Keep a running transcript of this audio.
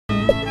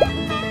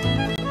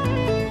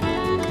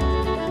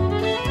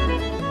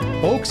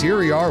Folks, here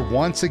we are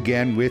once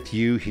again with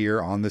you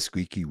here on the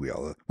Squeaky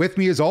Wheel. With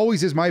me, as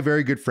always, is my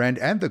very good friend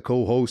and the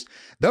co-host,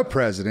 the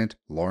President,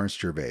 Lawrence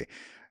Gervais.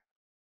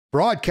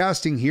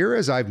 Broadcasting here,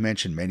 as I've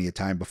mentioned many a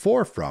time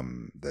before,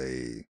 from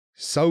the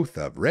south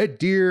of Red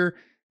Deer,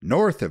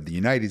 north of the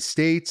United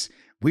States.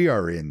 We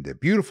are in the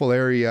beautiful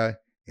area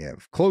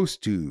of close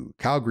to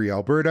Calgary,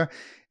 Alberta.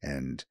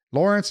 And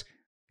Lawrence,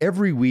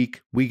 every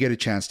week we get a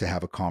chance to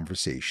have a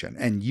conversation.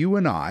 And you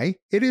and I,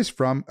 it is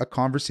from a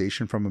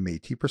conversation from a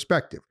Métis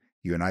perspective.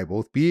 You and I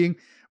both being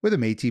with a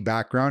Métis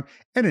background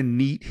and a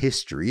neat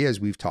history, as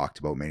we've talked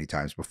about many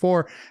times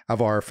before,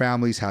 of our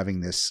families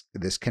having this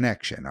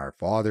connection. Our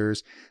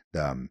fathers,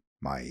 the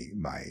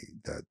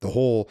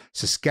whole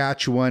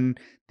Saskatchewan,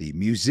 the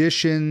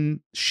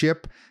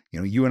musicianship. You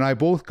know, you and I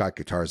both got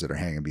guitars that are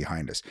hanging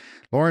behind us.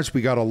 Lawrence,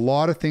 we got a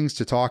lot of things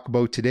to talk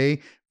about today.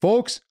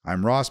 Folks,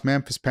 I'm Ross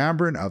Memphis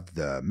Pambrin of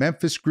the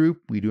Memphis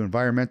Group. We do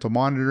environmental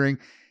monitoring.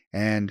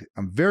 And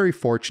I'm very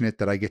fortunate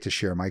that I get to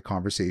share my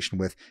conversation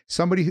with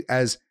somebody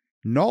as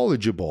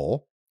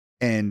knowledgeable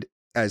and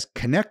as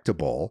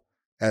connectable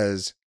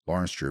as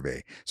Lawrence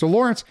Gervais. So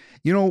Lawrence,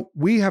 you know,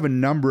 we have a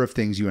number of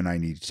things you and I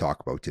need to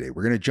talk about today.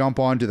 We're going to jump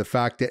on to the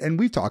fact that, and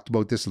we've talked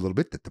about this a little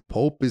bit, that the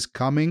Pope is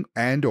coming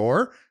and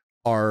or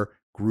our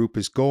group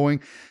is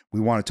going. We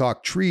want to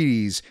talk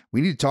treaties. We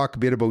need to talk a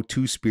bit about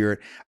Two-Spirit.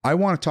 I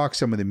want to talk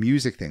some of the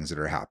music things that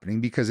are happening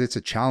because it's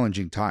a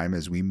challenging time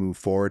as we move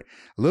forward.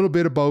 A little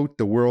bit about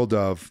the world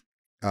of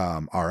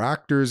our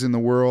actors in the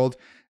world,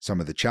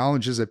 some of the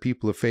challenges that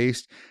people have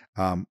faced.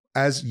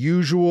 As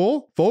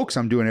usual, folks,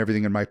 I'm doing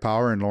everything in my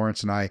power, and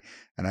Lawrence and I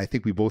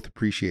think we both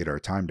appreciate our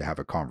time to have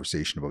a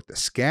conversation about the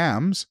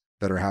scams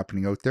that are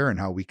happening out there and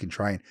how we can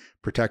try and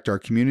protect our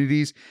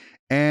communities.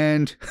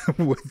 And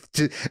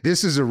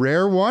this is a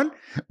rare one.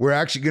 We're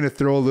actually going to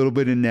throw a little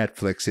bit of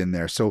Netflix in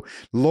there. So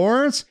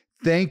Lawrence,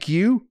 thank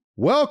you.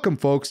 Welcome,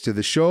 folks, to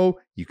the show.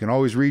 You can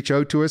always reach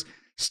out to us.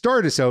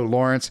 Start us out,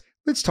 Lawrence.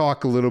 Let's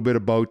talk a little bit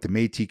about the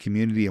Métis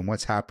community and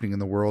what's happening in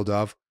the world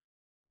of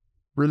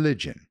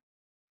religion.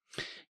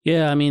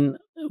 Yeah, I mean,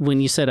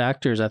 when you said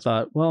actors, I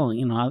thought, well,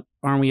 you know,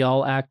 aren't we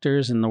all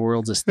actors and the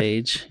world's a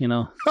stage? You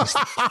know,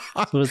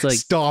 it was like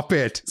stop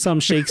it. Some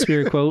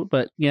Shakespeare quote,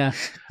 but yeah.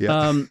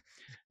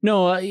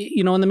 No,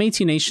 you know, in the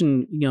Métis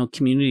Nation, you know,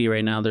 community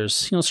right now,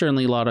 there's, you know,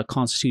 certainly a lot of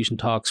constitution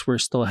talks. We're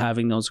still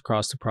having those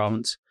across the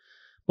province.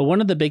 But one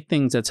of the big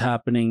things that's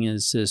happening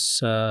is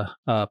this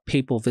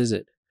papal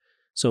visit.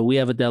 So we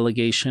have a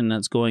delegation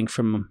that's going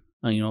from,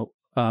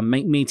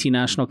 Métis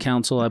National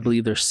Council. I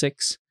believe there's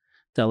 6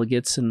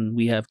 delegates, and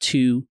we have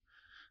 2,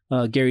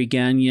 Gary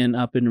Gagnon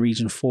up in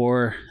Region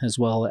 4, as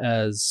well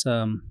as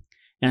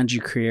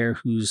Andrew Creer,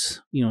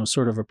 who's, you know,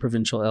 sort of a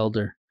provincial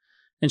elder.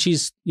 And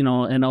she's, you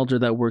know, an elder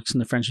that works in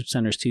the friendship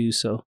centers too.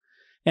 So,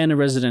 and a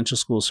residential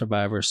school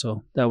survivor.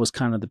 So that was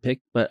kind of the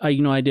pick. But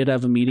I did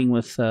have a meeting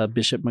with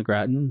Bishop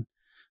McGrattan.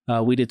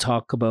 We did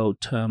talk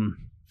about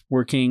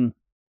working,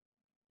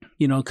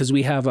 you know, because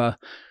we house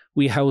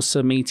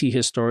a Métis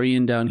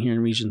historian down here in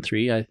Region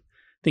 3. I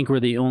think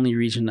we're the only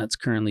region that's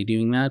currently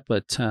doing that.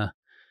 But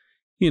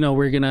you know,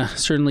 we're gonna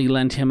certainly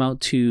lend him out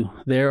to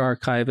their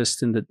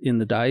archivist in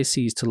the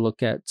diocese to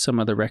look at some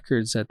of the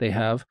records that they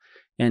have,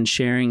 and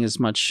sharing as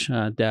much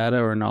data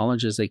or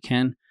knowledge as they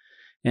can.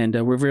 And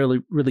we're really,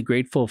 really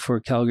grateful for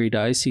Calgary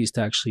Diocese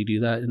to actually do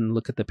that and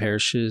look at the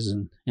parishes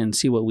and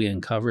see what we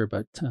uncover.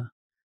 But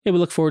yeah, we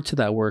look forward to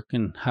that work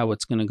and how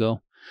it's going to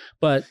go.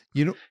 But,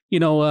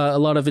 a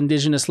lot of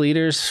Indigenous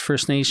leaders,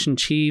 First Nation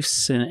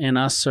chiefs and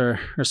us are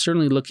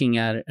certainly looking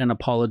at an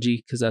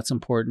apology, because that's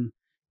important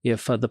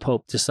if the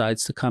Pope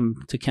decides to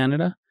come to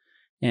Canada.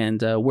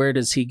 And where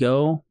does he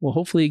go? Well,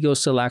 hopefully he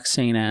goes to Lac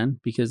St. Anne,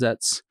 because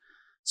that's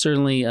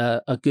certainly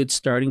a good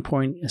starting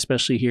point,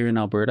 especially here in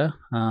Alberta.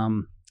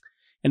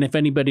 And if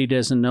anybody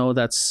doesn't know,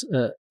 that's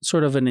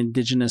sort of an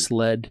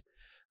Indigenous-led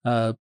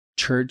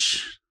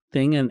church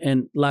thing.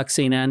 And Lac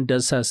St. Anne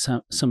does have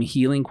some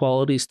healing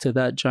qualities to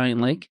that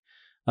giant lake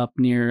up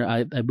near,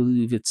 I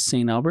believe it's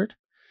St. Albert.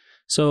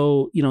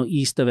 So, you know,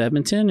 east of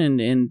Edmonton.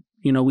 And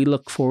you know, we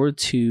look forward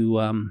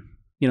to,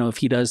 if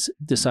he does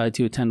decide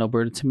to attend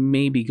Alberta, to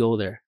maybe go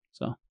there.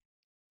 So.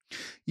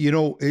 You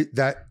know,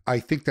 I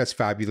think that's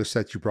fabulous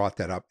that you brought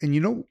that up. And,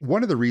 you know,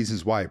 one of the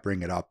reasons why I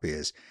bring it up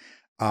is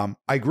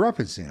I grew up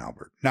in St.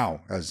 Albert.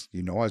 Now, as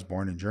you know, I was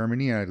born in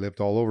Germany and I lived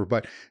all over,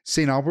 but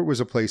St. Albert was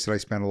a place that I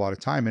spent a lot of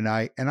time. And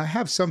I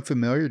have some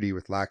familiarity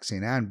with Lac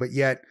St. Anne, but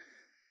yet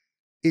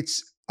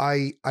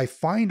I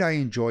find I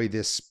enjoy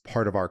this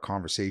part of our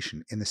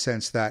conversation in the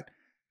sense that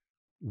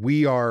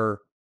we are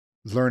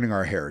learning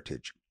our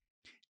heritage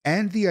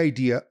and the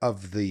idea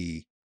of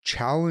the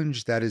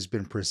challenge that has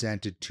been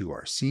presented to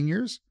our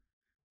seniors,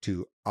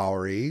 to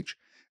our age,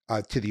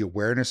 to the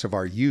awareness of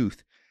our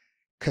youth.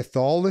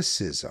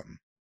 Catholicism,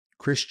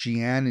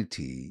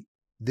 Christianity,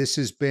 this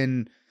has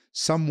been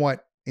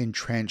somewhat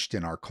entrenched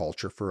in our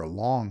culture for a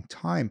long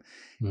time.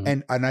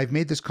 Mm. And I've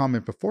made this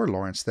comment before,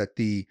 Lawrence, that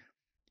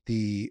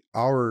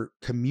our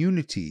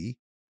community,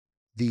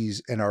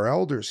 and our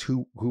elders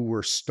who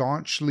were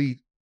staunchly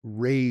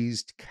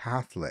raised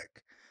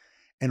Catholic,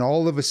 and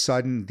all of a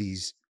sudden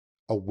these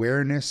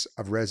awareness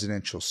of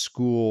residential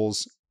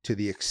schools to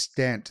the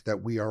extent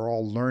that we are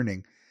all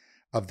learning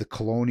of the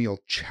colonial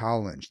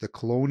challenge,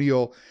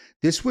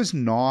 this was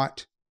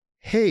not,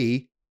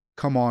 hey,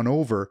 come on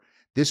over.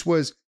 This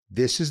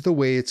is the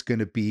way it's going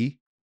to be,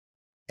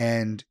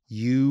 and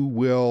you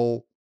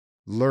will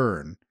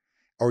learn,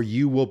 or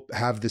you will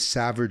have the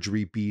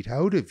savagery beat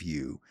out of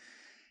you.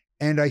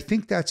 And I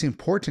think that's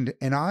important.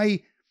 And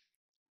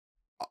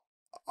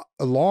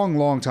a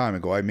long time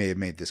ago, I may have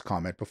made this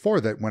comment before,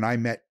 that when I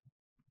met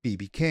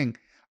B.B. King,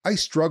 I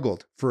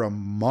struggled for a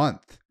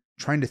month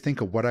trying to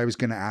think of what I was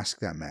going to ask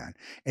that man.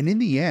 And in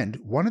the end,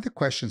 one of the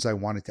questions I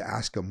wanted to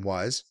ask him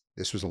was,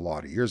 this was a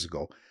lot of years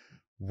ago,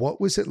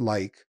 what was it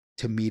like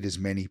to meet as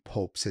many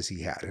popes as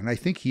he had? And I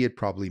think he had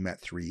probably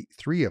met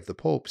three of the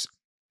popes.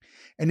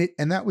 And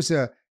that was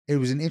it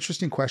was an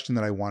interesting question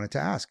that I wanted to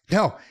ask.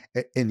 Now,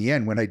 in the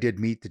end, when I did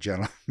meet the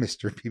gentleman,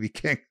 Mr. B.B.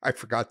 King, I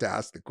forgot to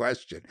ask the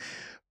question.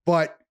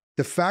 But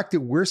the fact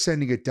that we're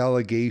sending a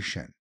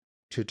delegation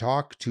to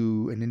talk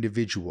to an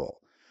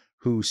individual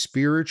who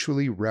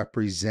spiritually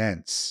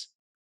represents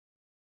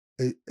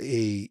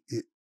an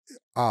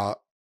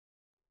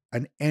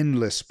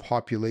endless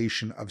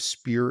population of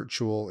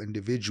spiritual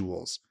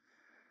individuals.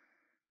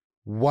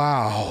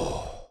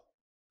 Wow.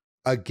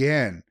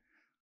 Again,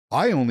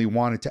 I only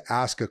wanted to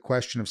ask a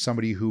question of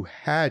somebody who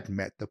had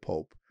met the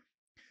Pope.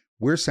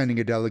 We're sending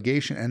a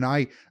delegation. And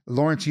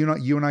Lawrence,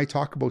 you and I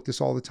talk about this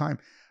all the time.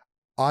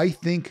 I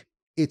think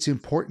it's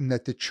important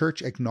that the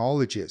church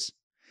acknowledges.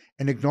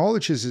 And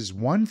acknowledges is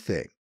one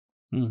thing.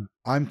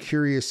 I'm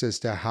curious as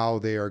to how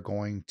they are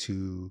going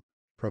to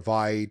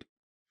provide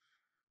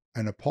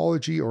an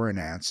apology or an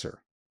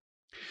answer.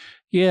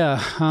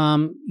 Yeah.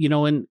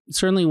 And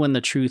certainly when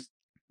the truth,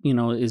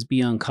 is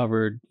being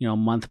uncovered,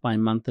 month by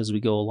month as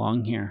we go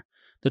along here,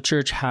 the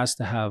church has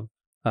to have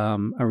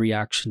a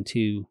reaction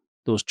to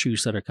those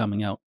truths that are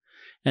coming out.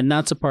 And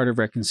that's a part of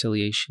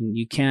reconciliation.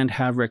 You can't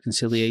have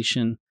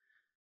reconciliation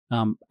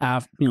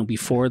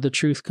before the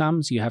truth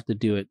comes. You have to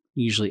do it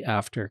usually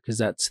after, because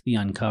that's the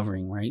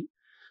uncovering, right?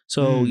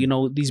 So,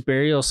 these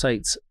burial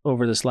sites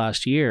over this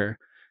last year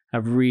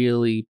have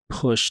really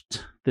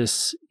pushed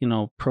this,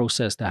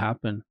 process to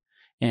happen.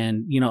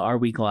 And, are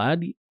we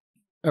glad?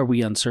 Are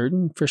we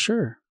uncertain? For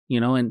sure.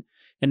 And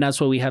that's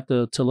what we have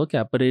to look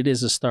at, but it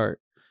is a start.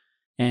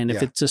 And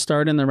if it's a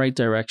start in the right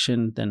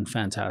direction, then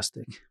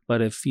fantastic.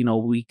 But if,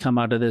 we come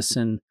out of this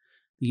and,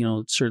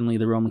 certainly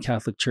the Roman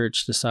Catholic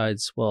Church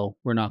decides, well,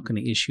 we're not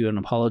going to issue an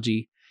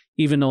apology,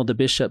 even though the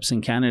bishops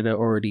in Canada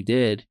already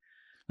did,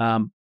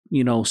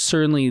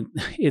 certainly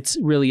it's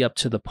really up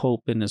to the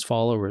Pope and his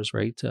followers,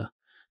 right, to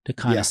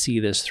kind of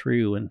see this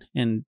through.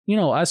 And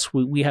us,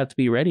 we have to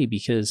be ready,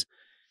 because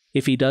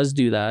if he does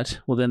do that,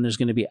 well, then there's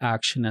going to be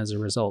action as a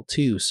result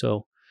too.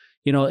 So,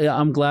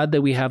 I'm glad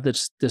that we have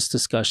this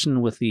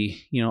discussion with the,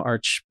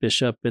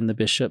 Archbishop and the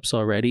bishops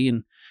already,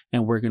 and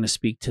we're going to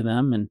speak to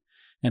them,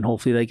 and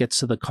hopefully that gets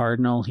to the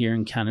Cardinal here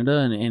in Canada,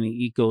 and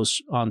it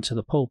goes on to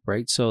the Pope,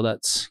 right? So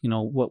that's,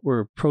 what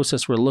we're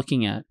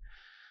looking at.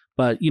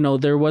 But,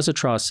 there was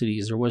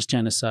atrocities, there was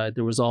genocide,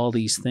 there was all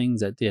these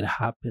things that did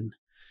happen.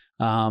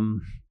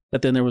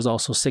 But then there was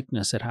also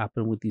sickness that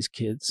happened with these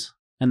kids.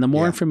 And the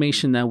more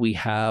information that we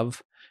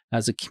have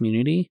as a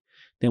community,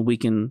 then we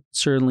can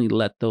certainly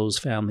let those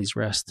families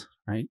rest,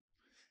 right?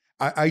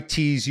 I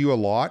tease you a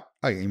lot.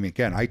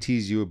 I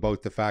tease you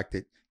about the fact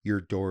that your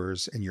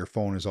doors and your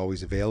phone is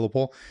always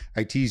available.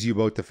 I tease you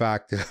about the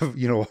fact of,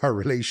 our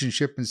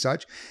relationship and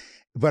such.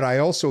 But I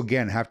also,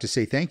 again, have to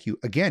say thank you.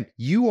 Again,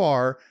 you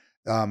are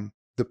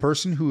the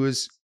person who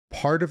is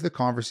part of the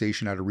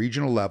conversation at a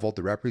regional level,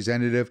 the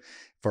representative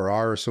for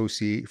our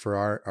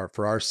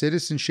for our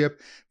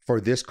citizenship, for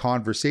this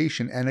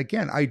conversation. And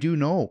again, I do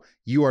know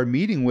you are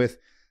meeting with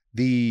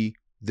the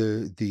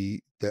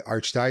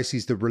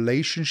archdiocese, the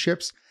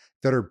relationships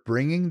that are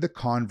bringing the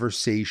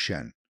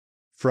conversation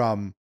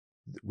from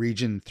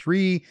Region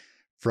 3,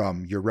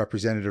 from your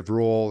representative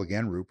role,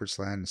 again, Rupert's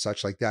Land and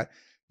such like that.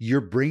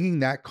 You're bringing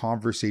that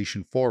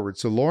conversation forward.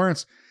 So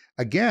Lawrence,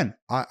 again,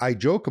 I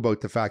joke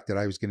about the fact that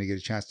I was going to get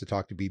a chance to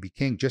talk to B.B.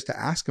 King just to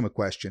ask him a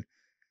question.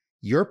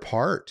 You're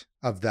part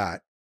of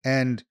that.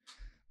 And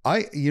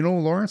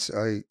Lawrence,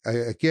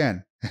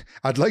 again,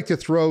 I'd like to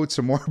throw out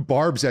some more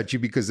barbs at you,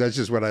 because that's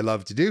just what I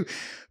love to do.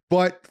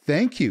 But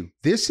thank you.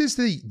 This is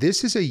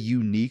a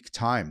unique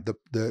time.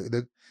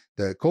 The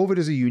COVID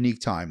is a unique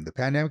time. The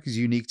pandemic is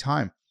a unique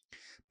time.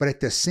 But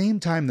at the same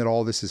time that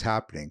all this is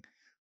happening,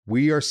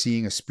 we are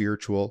seeing a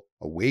spiritual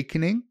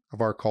awakening of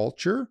our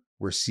culture.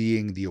 We're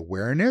seeing the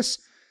awareness.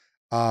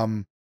 I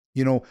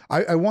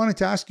wanted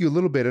to ask you a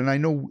little bit, and I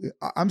know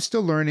I'm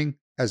still learning,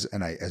 as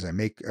I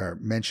make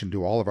mention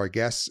to all of our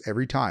guests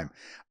every time,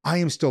 I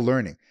am still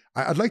learning.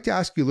 I'd like to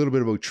ask you a little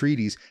bit about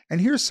treaties. And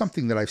here's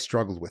something that I've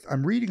struggled with.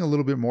 I'm reading a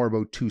little bit more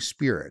about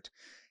Two-Spirit.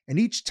 And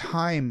each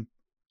time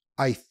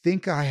I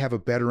think I have a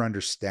better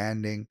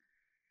understanding.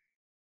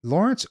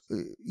 Lawrence,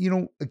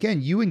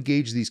 again, you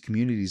engage these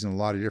communities in a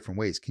lot of different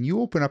ways. Can you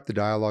open up the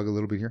dialogue a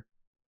little bit here?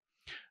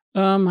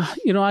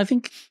 I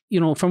think,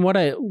 from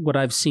what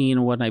I've seen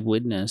and what I've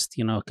witnessed,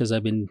 because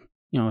I've been,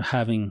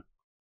 having,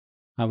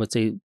 I would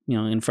say,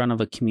 in front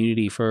of a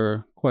community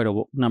for quite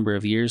a number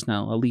of years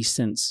now, at least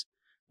since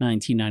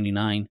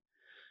 1999.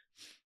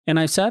 And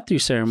I've sat through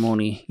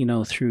ceremony,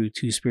 through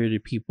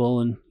two-spirited people,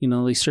 and,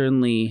 they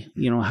certainly,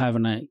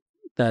 have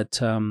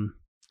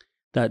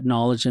that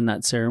knowledge and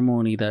that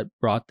ceremony that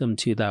brought them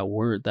to that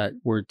word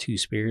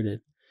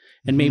two-spirited.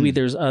 And maybe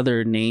there's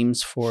other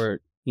names for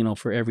it,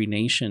 for every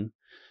nation.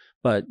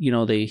 But,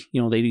 they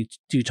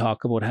do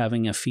talk about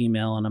having a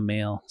female and a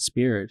male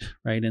spirit,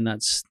 right? And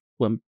that's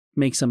what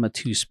makes them a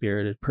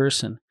two-spirited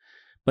person.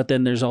 But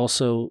then there's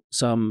also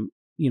some,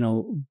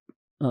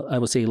 I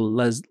would say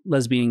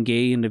lesbian,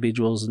 gay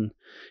individuals and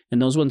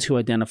those ones who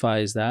identify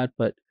as that,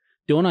 but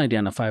don't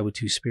identify with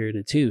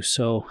two-spirited too.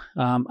 So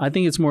I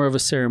think it's more of a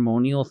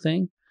ceremonial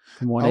thing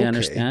from what I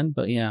understand,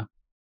 but yeah.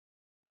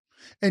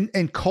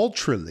 And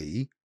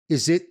culturally,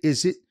 is it,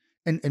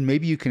 and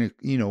maybe you can,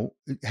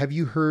 have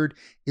you heard,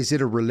 is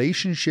it a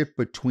relationship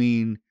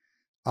between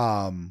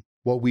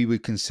what we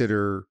would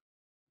consider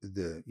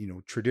the,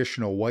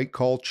 traditional white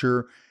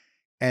culture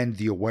and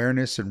the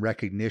awareness and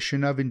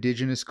recognition of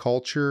Indigenous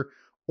culture?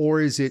 Or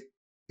is it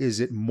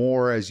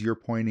more, as you're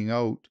pointing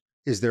out,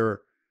 is there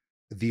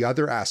the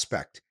other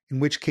aspect, in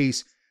which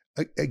case,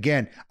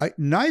 again,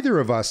 neither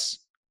of us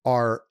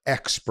are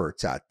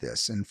experts at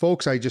this. And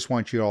folks, I just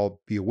want you to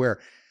all be aware,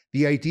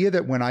 the idea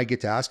that when I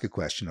get to ask a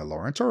question to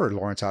Lawrence, or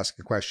Lawrence asks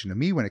a question to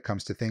me when it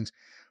comes to things,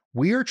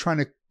 we are trying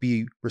to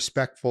be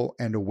respectful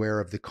and aware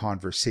of the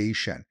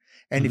conversation.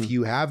 And if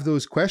you have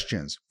those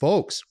questions,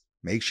 folks,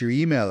 make sure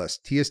you email us,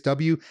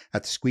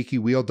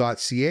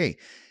 tsw@thesqueakywheel.ca,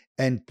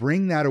 and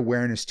bring that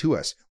awareness to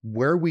us.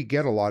 Where we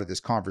get a lot of this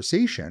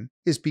conversation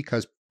is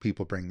because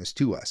people bring this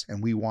to us,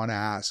 and we want to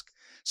ask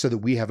so that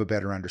we have a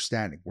better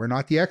understanding. We're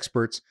not the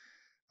experts,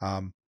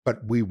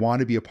 but we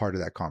want to be a part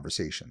of that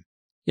conversation.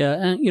 Yeah.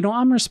 And,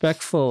 I'm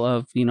respectful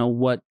of,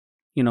 what,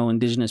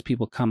 Indigenous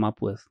people come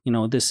up with.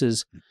 This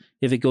is,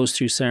 if it goes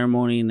through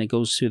ceremony and it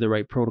goes through the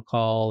right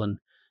protocol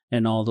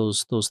and all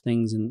those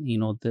things, and,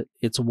 that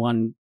it's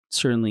one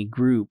certainly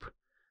group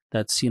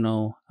that's,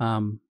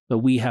 but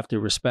we have to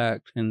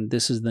respect, and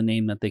this is the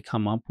name that they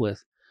come up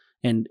with.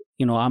 And,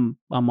 I'm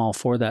all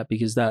for that,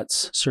 because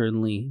that's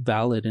certainly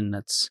valid, and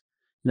that's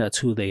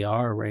who they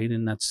are. Right.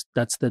 And that's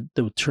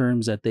the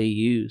terms that they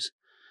use.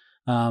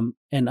 And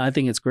I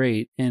think it's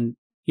great. And,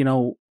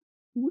 I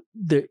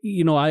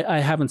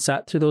haven't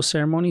sat through those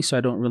ceremonies, so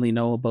I don't really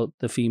know about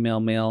the female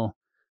male,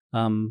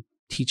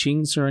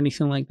 teachings or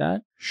anything like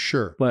that.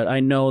 Sure. But I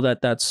know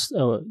that that's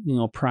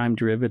prime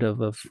derivative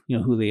of,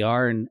 who they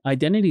are. And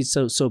identity is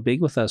so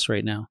big with us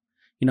right now.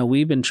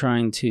 We've been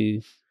trying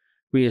to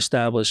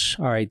reestablish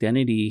our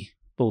identity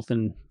both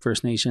in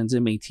First Nations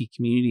and Métis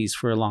communities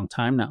for a long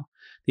time now.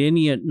 The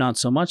Inuit, not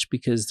so much,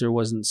 because there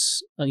wasn't,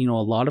 a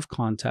lot of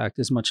contact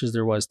as much as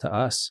there was to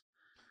us.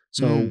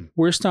 So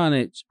we're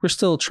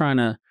still trying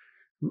to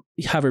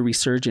have a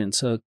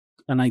resurgence, an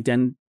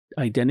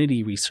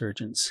identity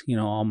resurgence,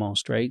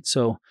 almost, right?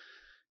 So,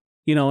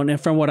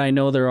 and from what I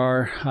know,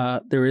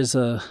 there is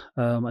a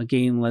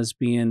gay and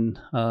lesbian,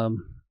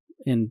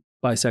 and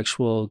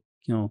bisexual,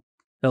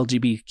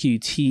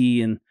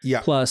 LGBTQT and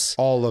plus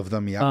all of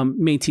them,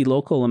 Métis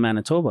local in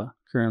Manitoba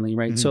currently,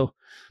 right? So,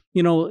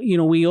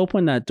 we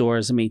open that door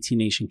as a Métis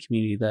Nation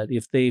community, that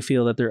if they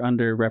feel that they're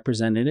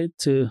underrepresented,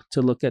 to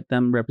look at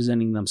them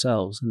representing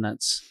themselves, and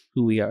that's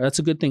who we are. That's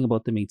a good thing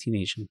about the Métis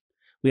Nation.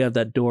 We have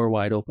that door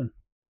wide open.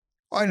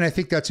 And I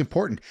think that's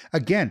important.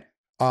 Again,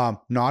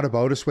 not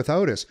about us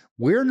without us.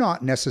 We're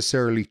not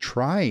necessarily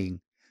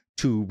trying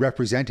to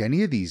represent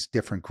any of these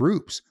different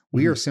groups.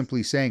 We are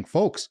simply saying,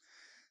 folks,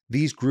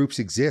 these groups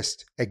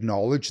exist,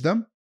 acknowledge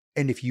them.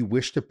 And if you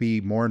wish to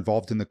be more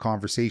involved in the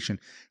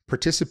conversation,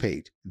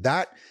 participate.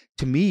 That,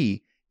 to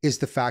me, is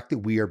the fact that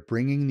we are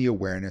bringing the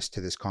awareness to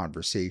this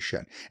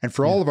conversation. And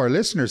for all of our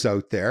listeners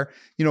out there,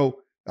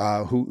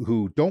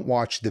 who don't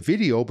watch the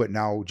video, but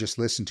now just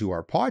listen to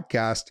our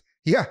podcast,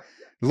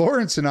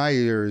 Lawrence and I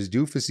are as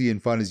doofusy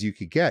and fun as you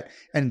could get.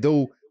 And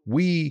though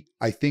we,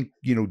 I think,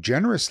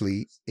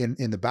 generously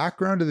in the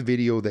background of the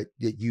video that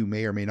you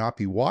may or may not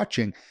be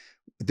watching,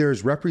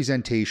 there's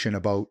representation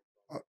about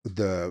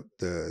the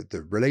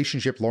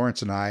relationship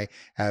Lawrence and I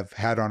have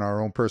had on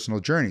our own personal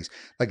journeys.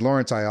 Like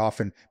Lawrence, I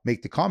often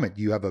make the comment,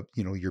 you have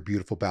your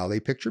beautiful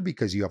ballet picture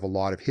because you have a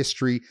lot of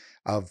history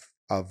of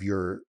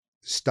your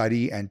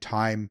study and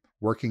time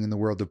working in the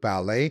world of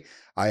ballet.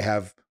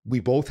 We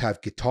both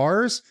have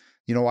guitars.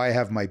 I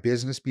have my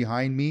business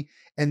behind me.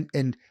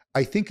 And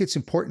I think it's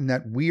important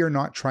that we are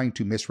not trying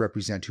to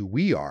misrepresent who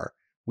we are.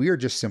 We are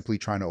just simply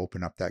trying to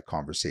open up that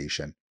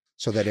conversation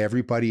so that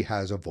everybody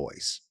has a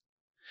voice.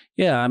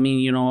 Yeah, I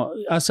mean,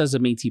 us as a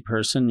Métis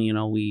person,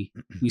 we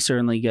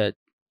certainly get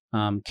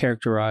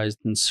characterized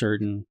in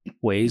certain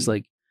ways,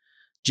 like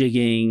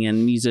jigging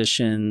and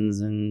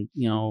musicians and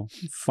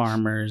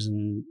farmers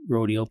and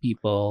rodeo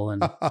people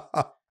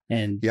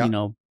and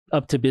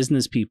up to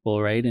business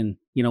people, right? And,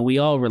 we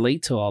all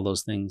relate to all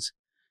those things.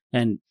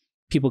 And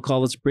people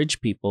call us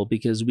bridge people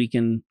because we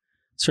can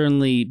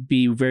certainly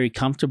be very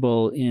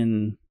comfortable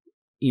in,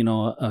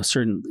 a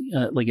certain,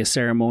 like a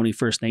ceremony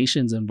First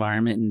Nations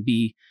environment and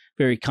be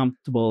very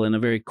comfortable in a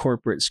very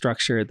corporate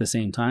structure at the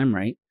same time,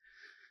 right?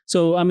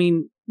 So, I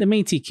mean, the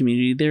Métis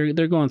community,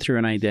 they're going through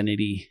an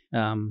identity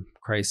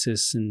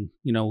crisis. And,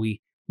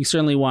 we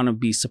certainly want to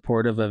be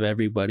supportive of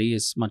everybody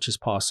as much as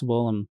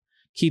possible and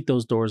keep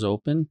those doors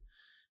open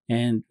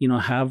and,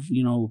 have,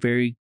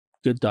 very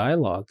good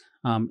dialogue.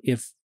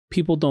 If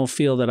people don't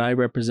feel that I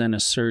represent a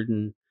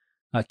certain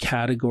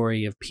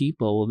category of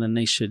people, well, then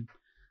they should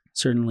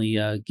certainly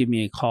give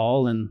me a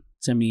call and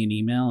send me an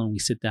email and we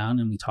sit down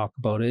and we talk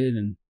about it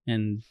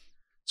and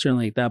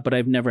certainly like that. But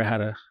I've never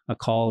had a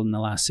call in the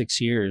last 6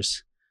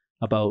 years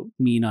about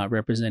me not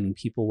representing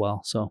people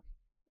well. So,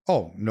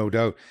 oh, no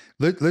doubt.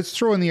 Let's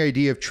throw in the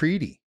idea of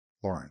treaty,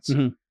 Lawrence.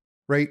 Mm-hmm.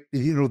 Right?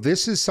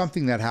 This is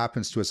something that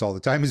happens to us all the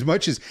time. As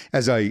much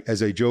as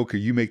I joke or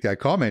you make that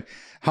comment,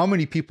 how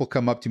many people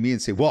come up to me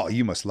and say, "Well,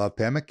 you must love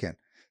pemmican."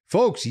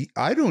 Folks,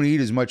 I don't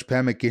eat as much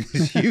pemmican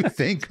as you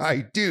think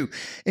I do.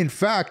 In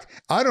fact,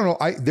 I don't know.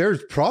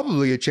 There's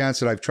probably a chance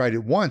that I've tried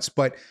it once,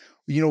 but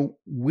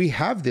we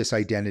have this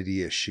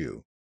identity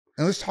issue.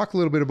 And let's talk a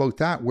little bit about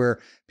that, where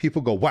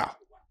people go, "Wow,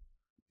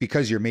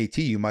 because you're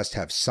Métis, you must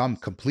have some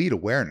complete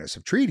awareness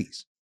of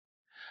treaties."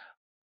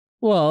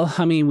 Well,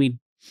 I mean, we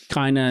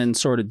kind of and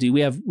sort of do. We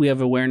have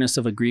awareness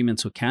of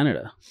agreements with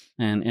Canada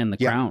and the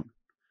Crown,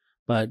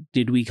 but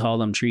did we call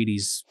them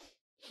treaties?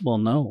 Well,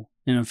 no.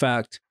 And in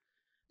fact,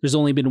 there's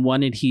only been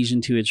one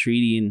adhesion to a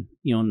treaty in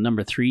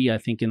number 3, I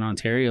think, in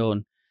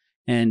Ontario,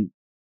 and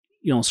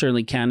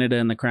certainly Canada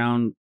and the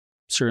Crown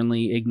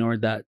certainly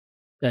ignored that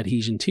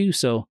adhesion too.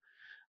 So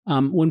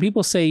when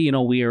people say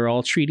we are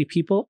all treaty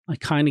people, I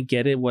kind of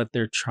get it. What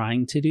they're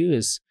trying to do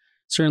is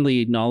certainly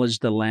acknowledge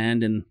the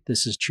land, and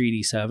this is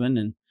Treaty 7,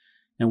 and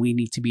we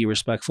need to be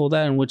respectful of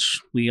that, in which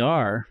we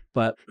are.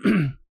 But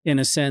in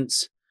a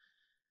sense,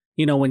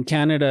 when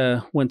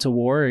Canada went to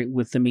war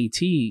with the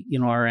Métis,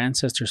 our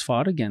ancestors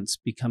fought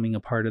against becoming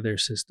a part of their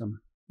system,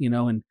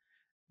 and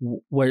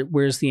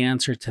where's the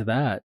answer to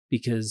that?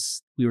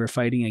 Because we were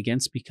fighting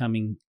against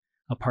becoming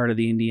a part of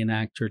the Indian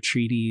Act or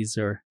treaties,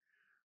 or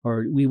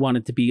we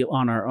wanted to be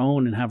on our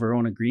own and have our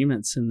own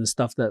agreements, and the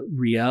stuff that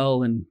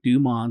Riel and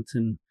Dumont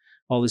and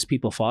all these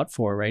people fought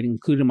for, right?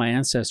 Including my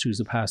ancestors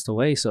who passed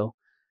away. So,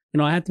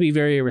 I have to be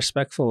very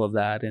respectful of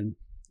that.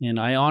 And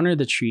I honor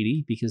the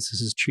treaty because this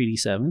is Treaty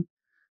 7.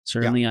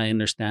 Certainly, I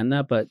understand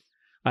that, but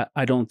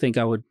I don't think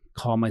I would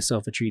call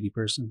myself a treaty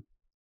person.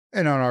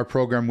 And on our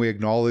program, we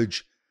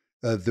acknowledge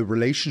the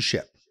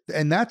relationship,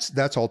 and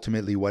that's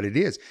ultimately what it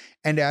is.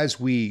 And as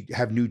we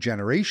have new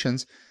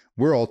generations,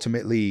 we're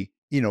ultimately,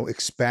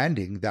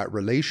 expanding that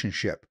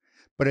relationship.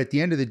 But at the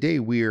end of the day,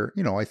 we're,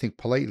 I think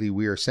politely,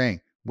 we are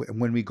saying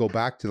when we go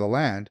back to the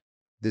land,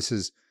 this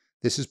is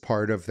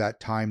part of that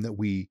time that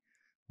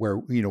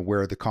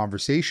where the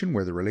conversation,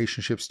 where the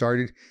relationship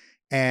started,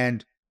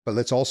 but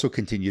let's also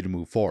continue to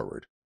move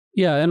forward.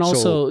 Yeah. And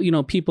also,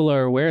 people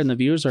are aware and the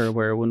viewers are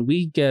aware when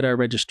we get our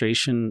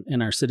registration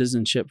and our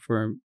citizenship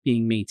for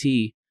being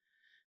Métis,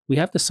 we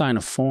have to sign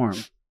a form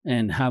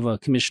and have a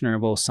commissioner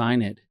of oath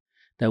sign it,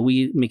 that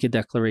we make a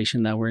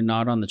declaration that we're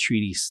not on the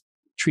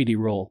treaty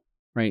roll,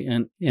 right?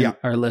 And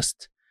our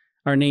list,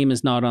 our name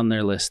is not on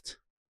their list.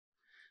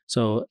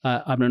 So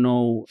I don't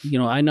know,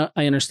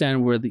 I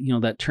understand where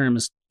that term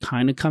is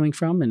kind of coming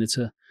from, and it's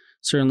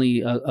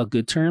certainly a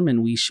good term,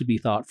 and we should be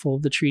thoughtful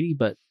of the treaty,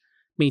 but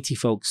Métis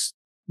folks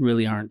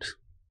really aren't.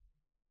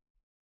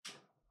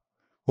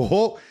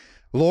 Oh,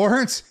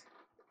 Lawrence,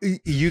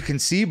 you can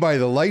see by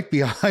the light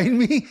behind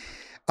me.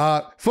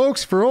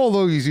 Folks, for all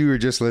those who are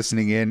just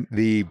listening in,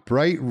 the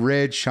bright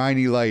red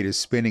shiny light is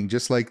spinning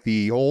just like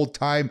the old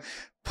time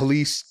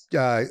police,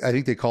 I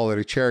think they call it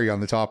a cherry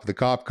on the top of the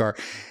cop car.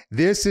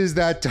 This is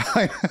that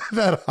time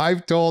that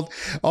I've told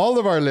all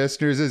of our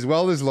listeners, as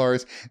well as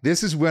Lawrence,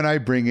 this is when I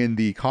bring in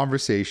the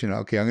conversation.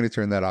 Okay, I'm going to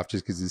turn that off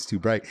just because it's too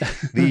bright.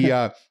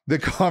 The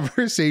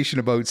conversation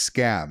about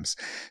scams.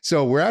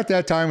 So we're at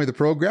that time of the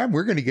program.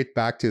 We're going to get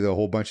back to the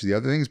whole bunch of the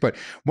other things. But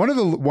one of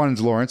the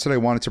ones, Lawrence, that I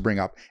wanted to bring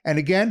up, and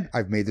again,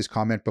 I've made this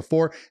comment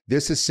before,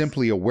 this is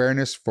simply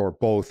awareness for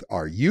both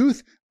our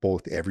youth,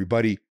 both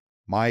everybody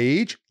my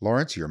age,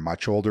 Lawrence, your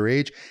much older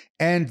age,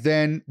 and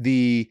then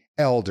the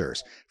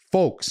elders.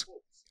 Folks,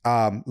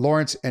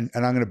 Lawrence, and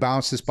I'm going to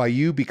bounce this by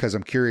you because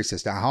I'm curious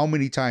as to how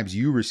many times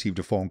you received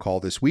a phone call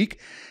this week.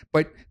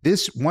 But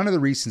one of the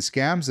recent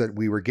scams that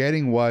we were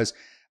getting was,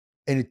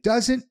 and it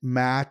doesn't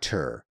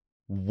matter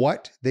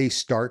what they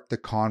start the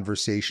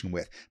conversation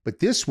with, but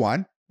this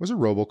one was a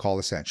robocall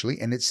essentially,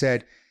 and it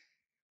said,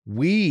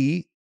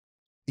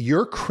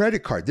 your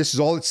credit card, this is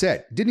all it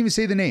said, didn't even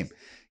say the name,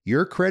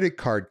 your credit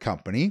card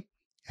company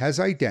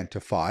has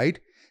identified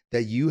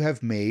that you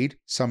have made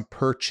some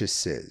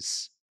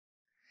purchases,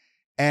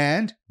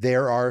 and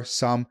there are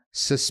some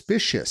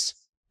suspicious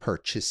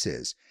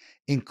purchases,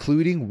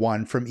 including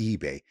one from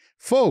eBay.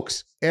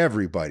 Folks,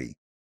 everybody,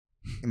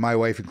 my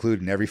wife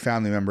included, and every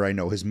family member I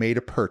know has made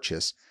a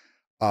purchase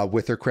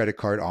with their credit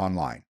card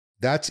online.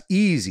 That's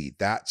easy.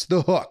 That's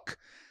the hook.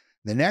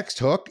 The next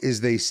hook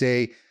is they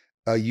say,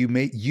 you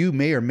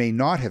may or may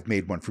not have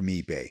made one from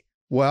eBay.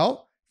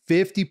 Well,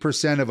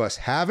 50% of us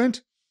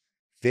haven't,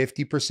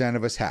 50%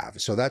 of us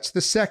have. So that's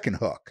the second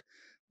hook.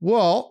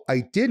 Well,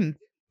 I didn't,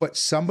 but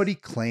somebody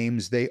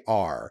claims they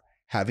are,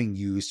 having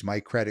used my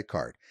credit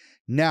card.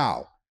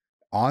 Now,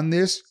 on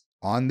this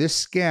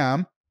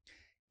scam,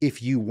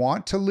 if you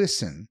want to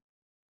listen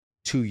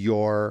to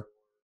your,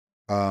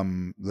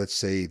 let's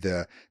say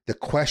the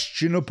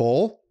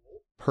questionable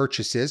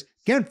purchases,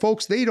 again,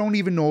 folks, they don't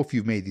even know if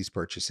you've made these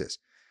purchases.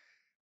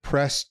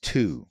 Press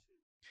 2.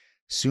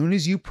 Soon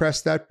as you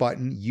press that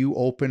button, you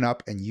open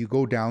up and you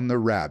go down the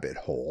rabbit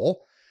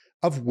hole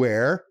of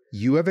where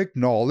you have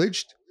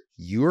acknowledged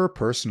you're a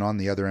person on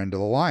the other end of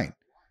the line.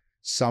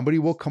 Somebody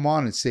will come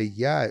on and say,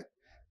 yeah,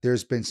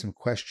 there's been some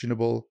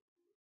questionable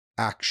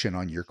action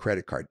on your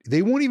credit card.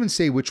 They won't even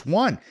say which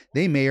one.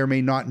 They may or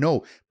may not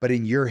know, but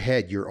in your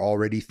head, you're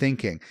already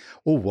thinking,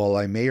 oh, well,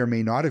 I may or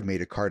may not have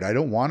made a card. I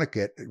don't want to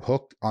get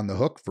hooked on the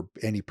hook for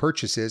any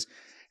purchases.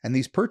 And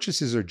these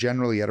purchases are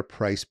generally at a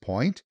price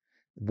point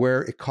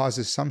where it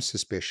causes some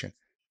suspicion.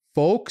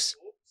 Folks,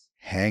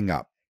 hang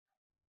up.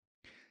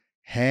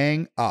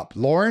 Hang up.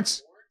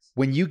 Lawrence,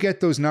 when you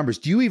get those numbers,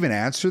 do you even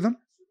answer them?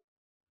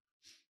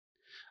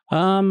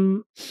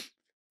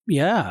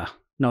 Yeah.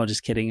 No,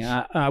 just kidding.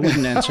 I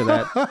wouldn't answer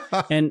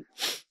that. And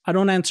I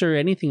don't answer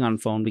anything on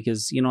phone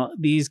because,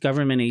 these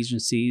government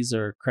agencies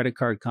or credit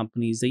card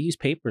companies, they use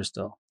paper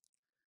still.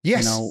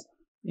 Yes.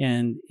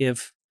 And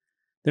if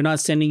they're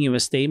not sending you a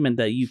statement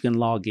that you can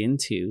log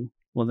into,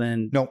 well,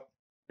 then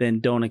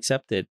don't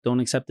accept it. Don't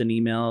accept an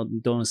email.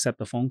 Don't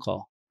accept a phone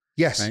call.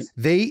 Yes. Right?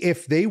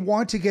 If they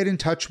want to get in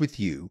touch with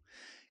you,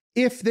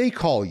 if they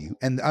call you,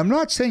 and I'm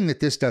not saying that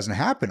this doesn't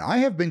happen. I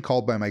have been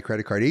called by my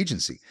credit card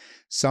agency.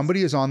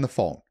 Somebody is on the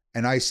phone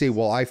and I say,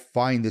 well, I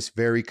find this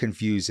very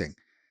confusing.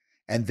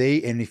 And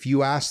if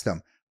you ask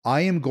them,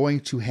 I am going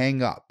to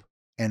hang up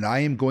and I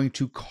am going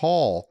to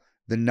call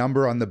the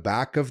number on the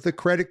back of the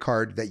credit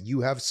card that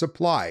you have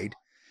supplied.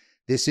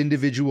 This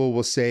individual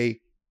will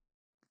say,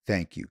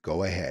 thank you,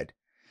 go ahead.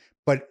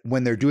 But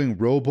when they're doing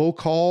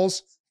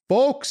robocalls,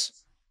 folks,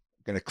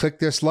 I'm going to click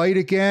this light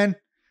again.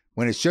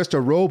 When it's just a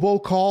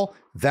robocall,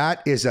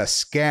 that is a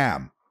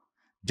scam.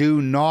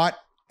 Do not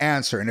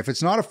answer. And if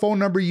it's not a phone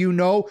number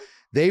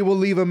they will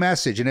leave a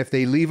message. And if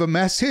they leave a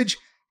message,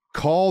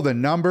 call the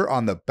number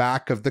on the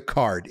back of the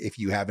card if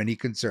you have any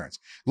concerns.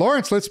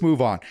 Lawrence, let's move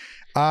on.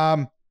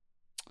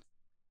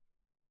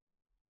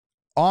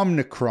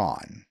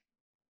 Omicron.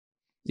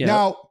 Yeah.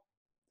 Now,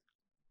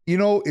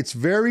 it's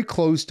very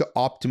close to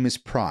Optimus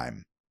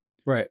Prime.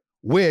 Right.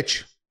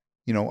 Which,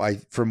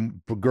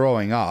 from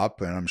growing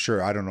up, and I'm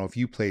sure, I don't know if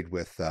you played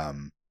with,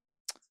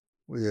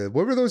 what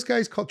were those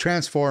guys called?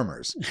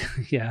 Transformers.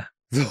 Yeah.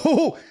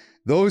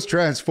 Those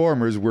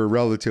Transformers were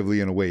relatively,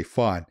 in a way,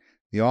 fun.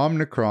 The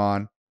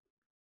Omicron,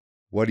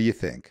 what do you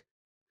think?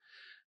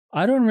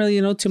 I don't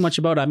really know too much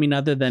about it. I mean,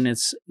 other than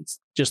it's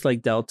just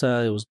like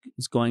Delta.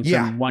 It's going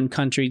from one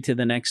country to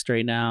the next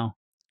right now.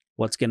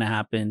 What's going to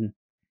happen?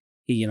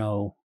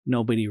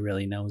 Nobody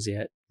really knows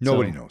yet.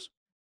 Nobody knows.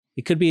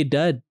 It could be a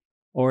dud.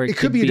 Or it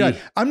could be a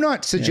dud. I'm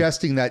not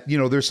suggesting that,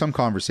 there's some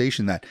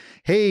conversation that,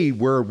 hey,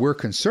 we're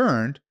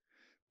concerned,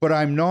 but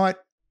I'm not,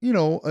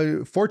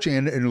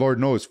 fortunate, and Lord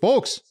knows,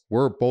 folks,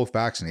 we're both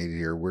vaccinated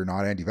here. We're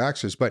not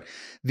anti-vaxxers, but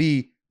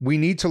we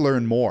need to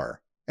learn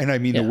more. And I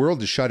mean, the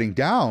world is shutting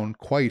down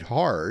quite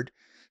hard.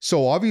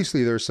 So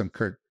obviously there's some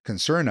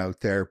concern out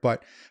there,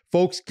 but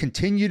folks,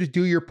 continue to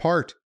do your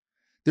part.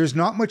 There's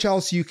not much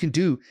else you can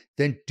do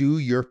than do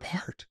your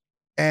part.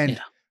 And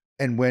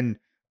when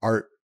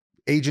our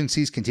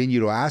agencies continue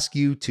to ask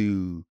you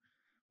to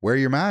wear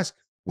your mask.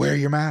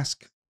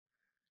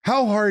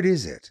 How hard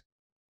is it?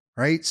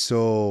 Right?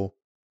 So.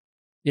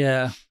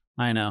 Yeah,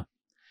 I know.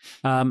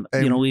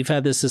 We've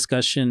had this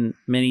discussion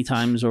many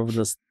times over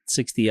the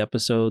 60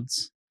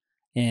 episodes,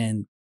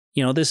 and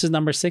this is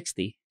number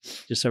 60.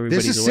 Just so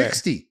everybody's aware. This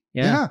is 60.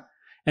 Yeah.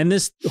 And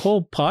this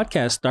whole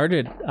podcast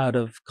started out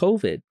of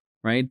COVID,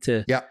 right?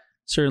 To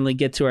certainly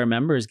get to our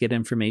members, get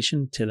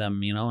information to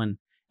them, and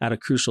at a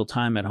crucial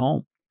time at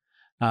home.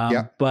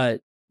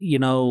 But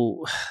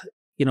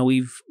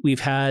we've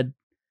had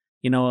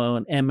an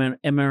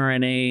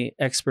mRNA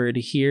expert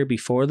here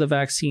before the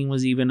vaccine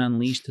was even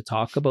unleashed to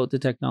talk about the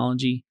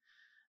technology.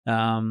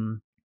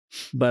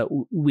 But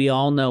we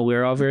all know,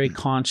 we're all very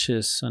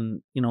conscious,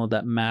 and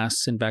that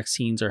masks and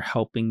vaccines are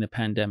helping the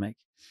pandemic.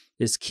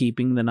 It's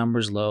keeping the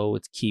numbers low.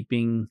 It's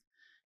keeping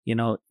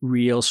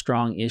real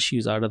strong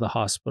issues out of the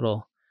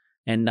hospital,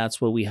 and that's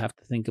what we have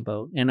to think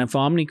about. And if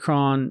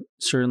Omicron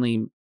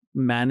certainly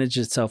manage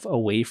itself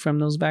away from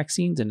those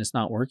vaccines and it's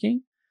not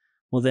working,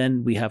 well,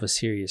 then we have a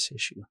serious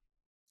issue.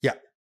 Yeah.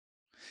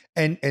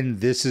 And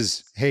this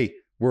is, hey,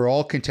 we're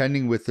all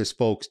contending with this,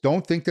 folks.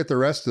 Don't think that the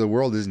rest of the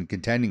world isn't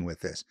contending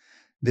with this.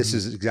 This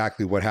is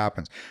exactly what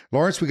happens.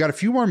 Lawrence, we got a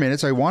few more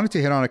minutes. I wanted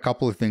to hit on a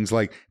couple of things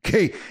like,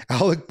 okay,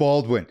 Alec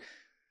Baldwin,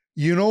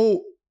 You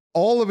know,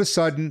 all of a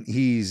sudden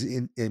he's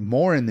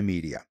more in the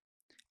media,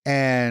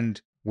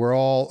 and we're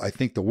all, I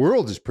think the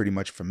world is pretty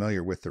much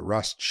familiar with the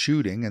Rust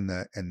shooting and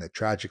the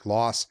tragic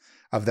loss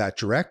of that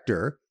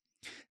director.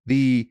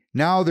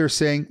 Now they're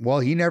saying, well,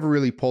 he never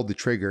really pulled the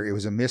trigger. It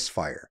was a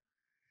misfire.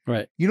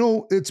 Right. You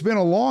know, it's been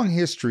a long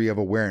history of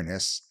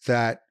awareness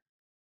that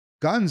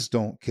guns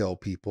don't kill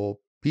people,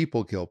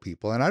 people kill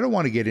people. And I don't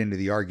want to get into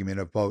the argument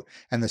about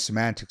and the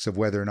semantics of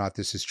whether or not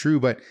this is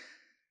true, but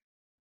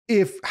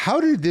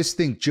how did this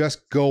thing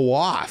just go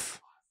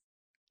off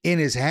in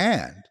his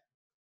hand?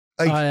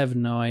 Like, I have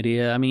no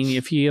idea. I mean,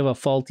 if you have a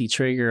faulty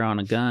trigger on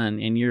a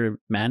gun and you're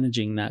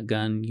managing that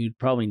gun, you'd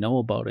probably know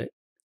about it.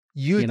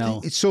 You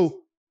know, so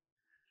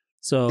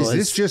is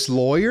this just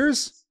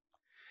lawyers?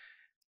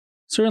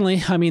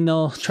 Certainly. I mean,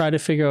 they'll try to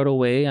figure out a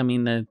way. I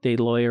mean, they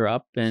lawyer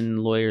up, and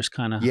lawyers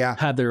kind of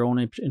have their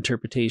own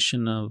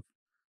interpretation of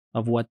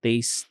what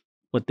they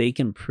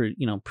can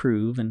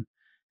prove, and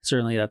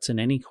certainly that's in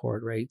any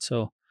court, right?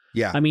 So,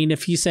 yeah. I mean,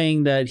 if he's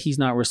saying that he's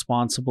not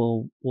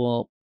responsible,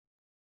 well,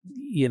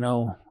 you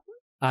know,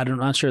 I'm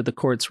not sure the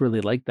courts really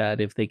like that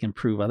if they can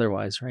prove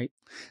otherwise, right?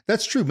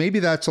 That's true. Maybe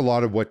that's a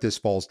lot of what this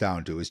falls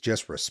down to, is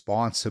just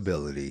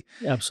responsibility.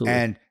 Absolutely.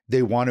 And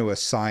they want to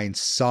assign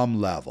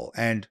some level.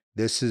 And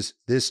these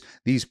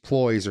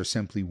ploys are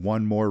simply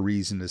one more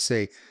reason to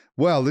say,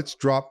 well, let's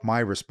drop my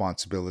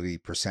responsibility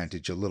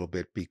percentage a little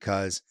bit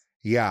because,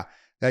 yeah,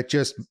 that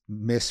just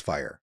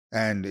misfire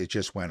and it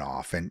just went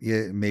off. And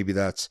maybe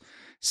that's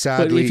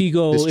sadly. But if you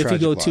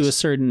go to a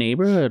certain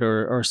neighborhood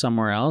or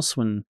somewhere else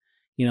when,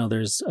 you know,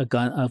 there's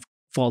a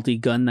faulty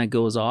gun that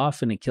goes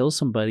off and it kills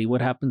somebody,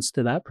 what happens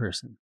to that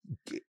person?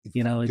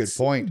 You know, it's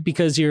good point.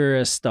 Because you're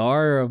a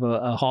star of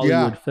a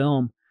Hollywood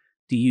film.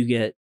 Do you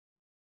get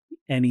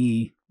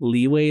any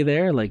leeway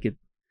there? Like it,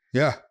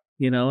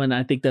 you know, and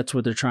I think that's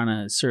what they're trying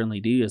to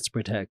certainly do, is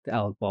protect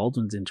Alec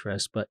Baldwin's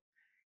interest. But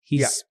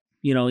he's,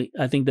 you know,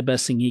 I think the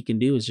best thing he can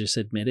do is just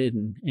admit it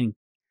and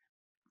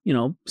you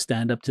know,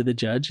 stand up to the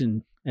judge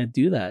and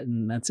do that.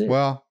 And that's it.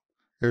 Well,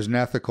 there's an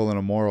ethical and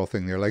a moral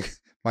thing there. Like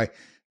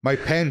my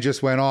pen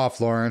just went off,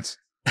 Lawrence.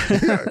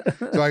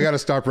 So I got to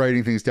stop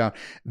writing things down.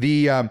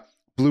 The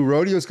Blue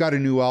Rodeo's got a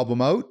new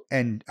album out,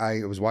 and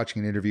I was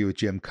watching an interview with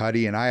Jim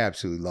Cuddy, and I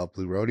absolutely love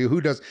Blue Rodeo.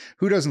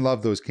 Who doesn't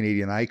love those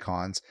Canadian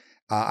icons?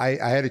 I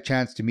had a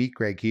chance to meet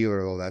Greg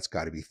Keeler, though that's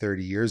got to be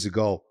 30 years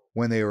ago,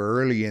 when they were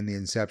early in the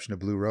inception of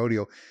Blue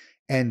Rodeo,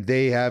 and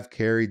they have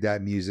carried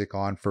that music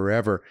on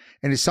forever.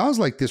 And it sounds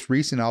like this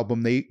recent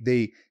album,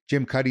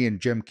 Jim Cuddy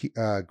and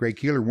Greg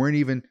Keeler weren't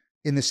even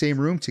in the same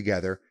room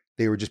together.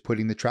 They were just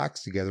putting the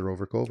tracks together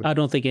over COVID. I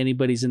don't think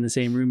anybody's in the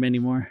same room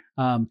anymore.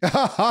 But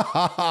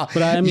I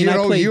mean,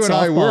 you and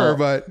I were,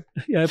 but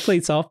yeah, I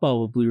played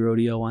softball with Blue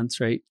Rodeo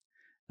once, right?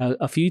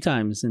 A few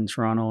times in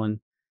Toronto, and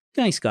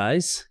nice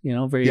guys, you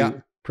know, very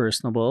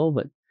personable.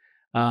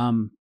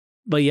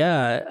 But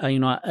yeah,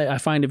 I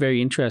find it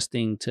very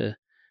interesting to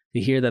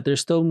hear that they're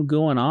still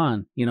going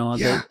on. You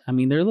know, I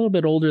mean, they're a little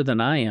bit older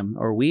than I am,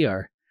 or we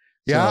are.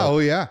 Yeah. So,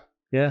 yeah.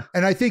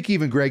 And I think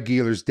even Greg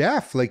Keeler's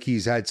deaf, like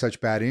he's had such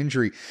bad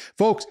injury.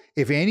 Folks,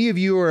 if any of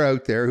you are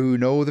out there who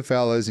know the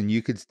fellas and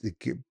you could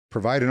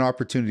provide an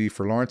opportunity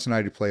for Lawrence and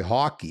I to play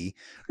hockey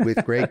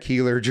with Greg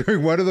Keeler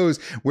during one of those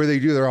where they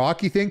do their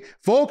hockey thing,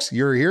 folks,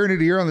 you're hearing it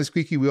here on the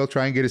Squeaky Wheel.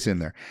 Try and get us in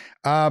there.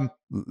 The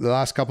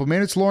last couple of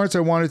minutes, Lawrence, I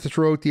wanted to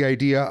throw out the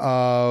idea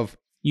of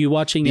you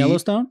watching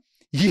Yellowstone.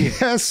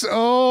 Yes.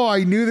 Oh,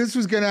 I knew this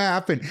was going to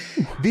happen.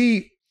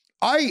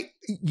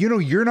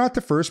 You're not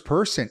the first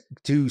person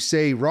to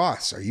say,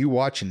 Ross, are you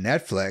watching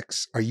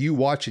Netflix? Are you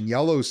watching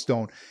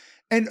Yellowstone?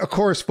 And of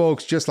course,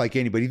 folks, just like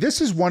anybody, this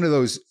is one of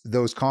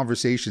those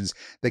conversations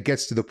that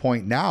gets to the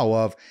point now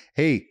of,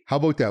 hey, how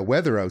about that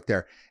weather out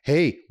there?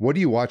 Hey, what are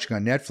you watching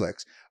on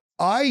Netflix?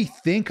 I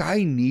think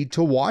I need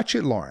to watch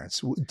it,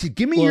 Lawrence.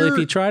 Give me if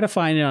you try to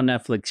find it on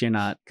Netflix, you're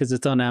not, because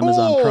it's on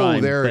Amazon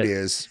Prime. There it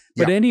is.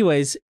 But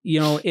anyways,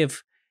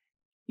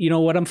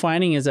 what I'm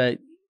finding is that,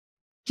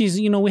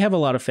 we have a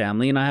lot of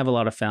family, and I have a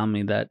lot of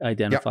family that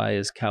identify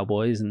as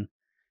cowboys, and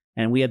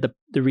we had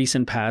the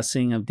recent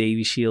passing of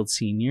Davy Shields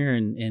Sr.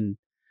 and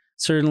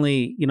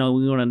certainly, we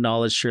want to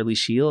acknowledge Shirley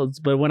Shields.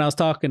 But when I was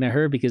talking to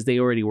her, because they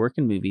already work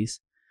in movies,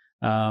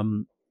 they're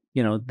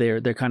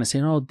kind of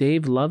saying, "Oh,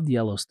 Dave loved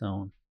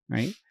Yellowstone,"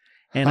 right?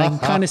 And I can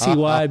kind of see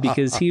why,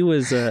 because he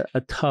was a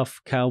tough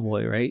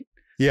cowboy, right?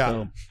 Yeah.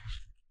 So.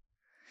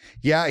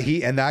 Yeah,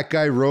 and that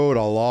guy rode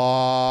a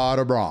lot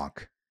of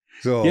bronc.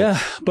 So yeah,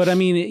 but I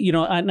mean,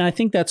 and I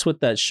think that's what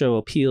that show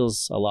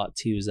appeals a lot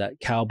to, is that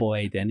cowboy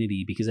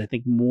identity, because I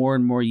think more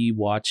and more you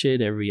watch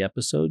it every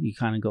episode, you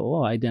kind of go,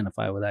 "Oh, I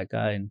identify with that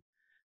guy, and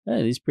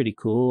hey, he's pretty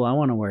cool. I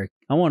want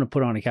to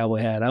put on a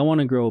cowboy hat. I want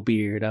to grow a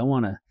beard. I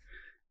want to,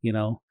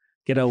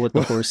 get out with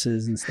the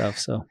horses and stuff."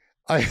 So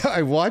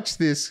I watched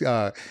this.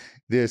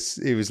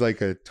 It was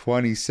like a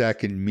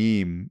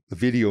 20-second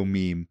video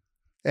meme,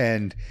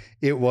 and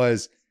it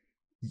was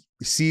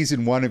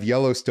season 1 of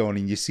Yellowstone,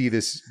 and you see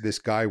this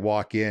guy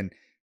walk in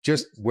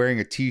just wearing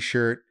a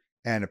t-shirt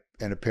and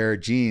a pair of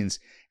jeans,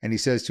 and he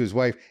says to his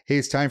wife, "Hey,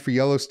 it's time for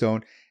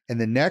Yellowstone."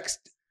 And the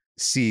next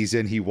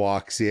season, he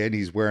walks in,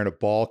 he's wearing a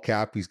ball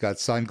cap, he's got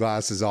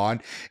sunglasses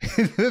on.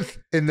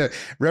 In the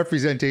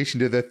representation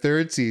to the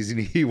third season,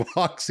 he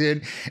walks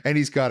in and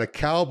he's got a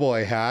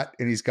cowboy hat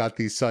and he's got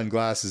these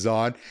sunglasses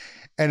on.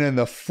 And in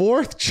the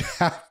fourth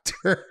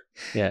chapter,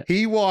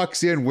 he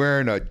walks in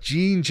wearing a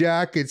jean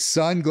jacket,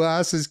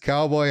 sunglasses,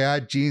 cowboy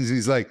hat, jeans, and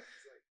he's like,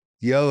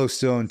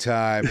 Yellowstone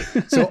time.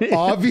 So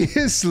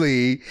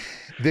obviously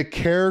the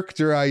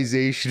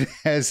characterization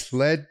has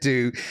led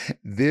to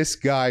this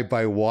guy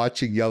by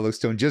watching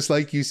Yellowstone. Just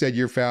like you said,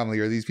 your family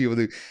are these people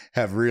who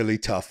have really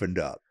toughened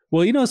up.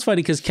 Well, you know, it's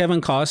funny because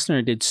Kevin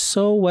Costner did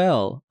so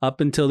well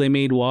up until they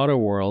made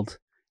Waterworld,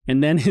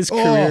 and then his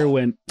career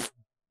went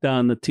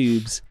down the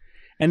tubes.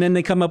 And then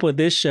they come up with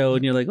this show,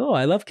 and you're like, oh,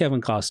 I love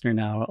Kevin Costner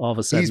now. All of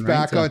a sudden, he's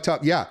back on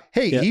top. Yeah.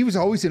 Hey, he was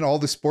always in all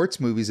the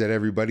sports movies that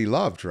everybody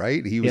loved,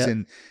 right? He was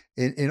in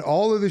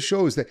all of the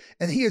shows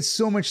and he had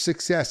so much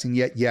success. And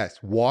yet, yes,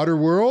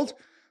 Waterworld.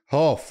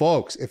 Oh,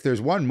 folks, if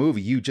there's one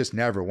movie you just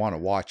never want to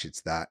watch,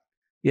 it's that.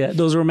 Yeah,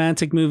 those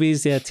romantic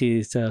movies. Yeah,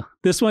 so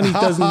this one he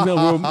doesn't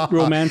know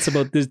romance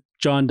about this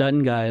John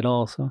Dutton guy at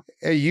all. So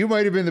hey, you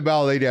might have been the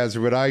ballet dancer,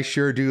 but I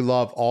sure do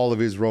love all of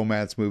his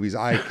romance movies.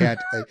 I can't.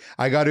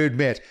 I got to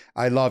admit,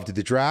 I loved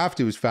The Draft.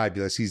 It was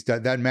fabulous.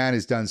 That man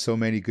has done so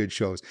many good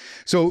shows.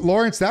 So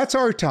Lawrence, that's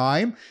our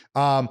time,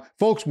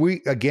 folks.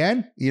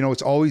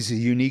 It's always a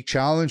unique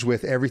challenge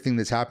with everything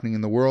that's happening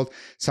in the world.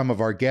 Some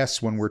of our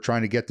guests, when we're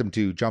trying to get them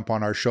to jump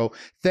on our show,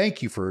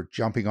 thank you for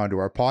jumping onto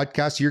our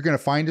podcast. You're going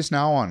to find us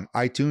now on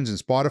iTunes and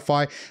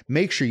Spotify.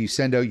 Make sure you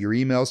send out your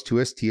emails to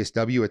us,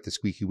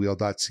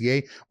 tsw@thesqueakywheel.ca.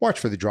 Watch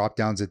for the drop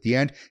downs at the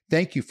end.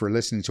 Thank you for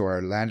listening to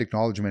our land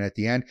acknowledgement at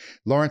the end.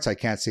 Lawrence, I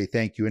can't say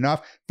thank you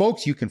enough.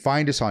 Folks, you can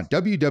find us on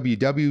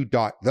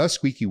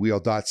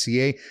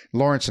www.thesqueakywheel.ca.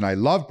 Lawrence and I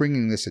love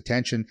bringing this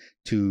attention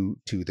to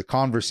the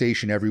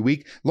conversation every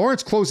week.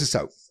 Lawrence, close us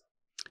out.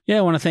 Yeah,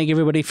 I want to thank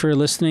everybody for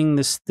listening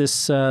this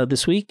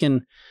week,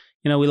 and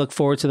we look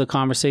forward to the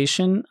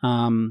conversation.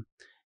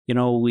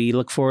 We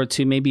look forward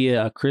to maybe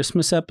a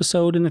Christmas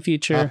episode in the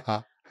future.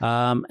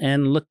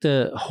 And look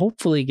to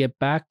hopefully get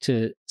back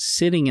to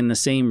sitting in the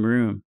same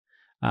room.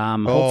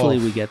 Hopefully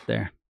we get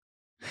there.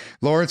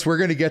 Lawrence, we're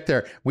going to get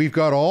there. We've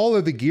got all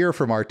of the gear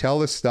from our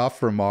TELUS stuff,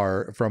 from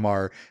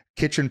our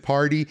kitchen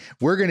party.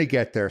 We're going to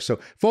get there. So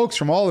folks,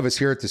 from all of us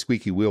here at the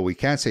Squeaky Wheel, we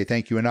can't say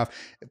thank you enough.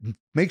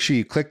 Make sure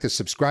you click the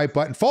subscribe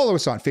button. Follow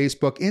us on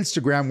Facebook,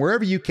 Instagram,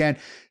 wherever you can.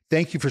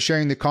 Thank you for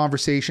sharing the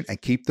conversation,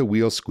 and keep the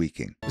wheel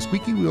squeaking. The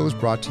Squeaky Wheel is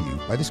brought to you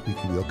by the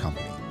Squeaky Wheel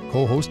Company,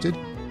 co-hosted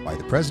by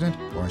the President,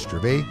 Lawrence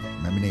Gervais,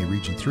 M&A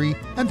Region 3,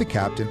 and the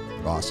Captain,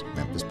 Ross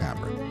Memphis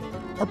Pambra.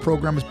 Our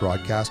program is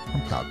broadcast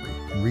from Calgary,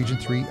 in Region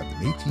 3 of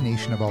the Métis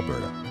Nation of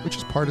Alberta, which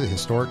is part of the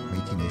historic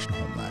Métis Nation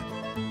homeland.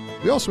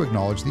 We also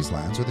acknowledge these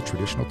lands are the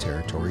traditional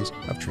territories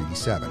of Treaty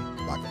 7,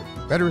 Blackfoot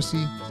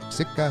Confederacy,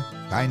 Siksika,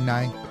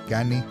 Kainai,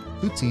 Piikani,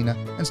 Tsuut'ina,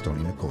 and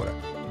Stoney Nakoda,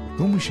 with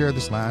whom we share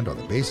this land on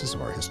the basis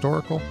of our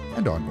historical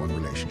and ongoing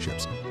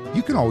relationships.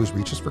 You can always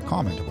reach us for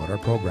comment about our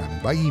programming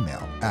by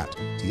email at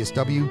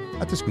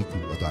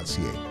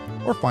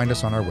tsw@thesqueakywheel.ca or find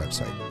us on our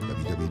website,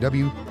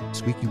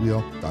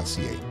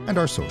 www.squeakywheel.ca, and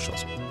our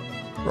socials.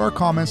 For our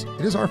comments,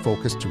 it is our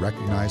focus to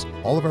recognize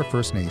all of our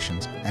First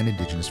Nations and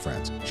Indigenous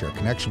friends, share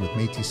connection with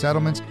Métis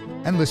settlements,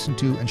 and listen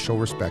to and show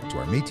respect to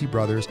our Métis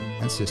brothers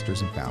and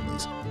sisters and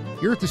families.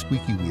 Here at the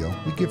Squeaky Wheel,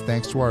 we give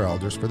thanks to our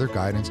elders for their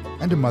guidance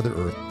and to Mother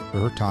Earth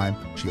for her time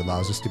she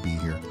allows us to be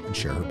here and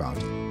share her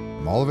bounty.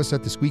 From all of us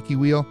at the Squeaky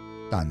Wheel,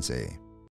 Danse.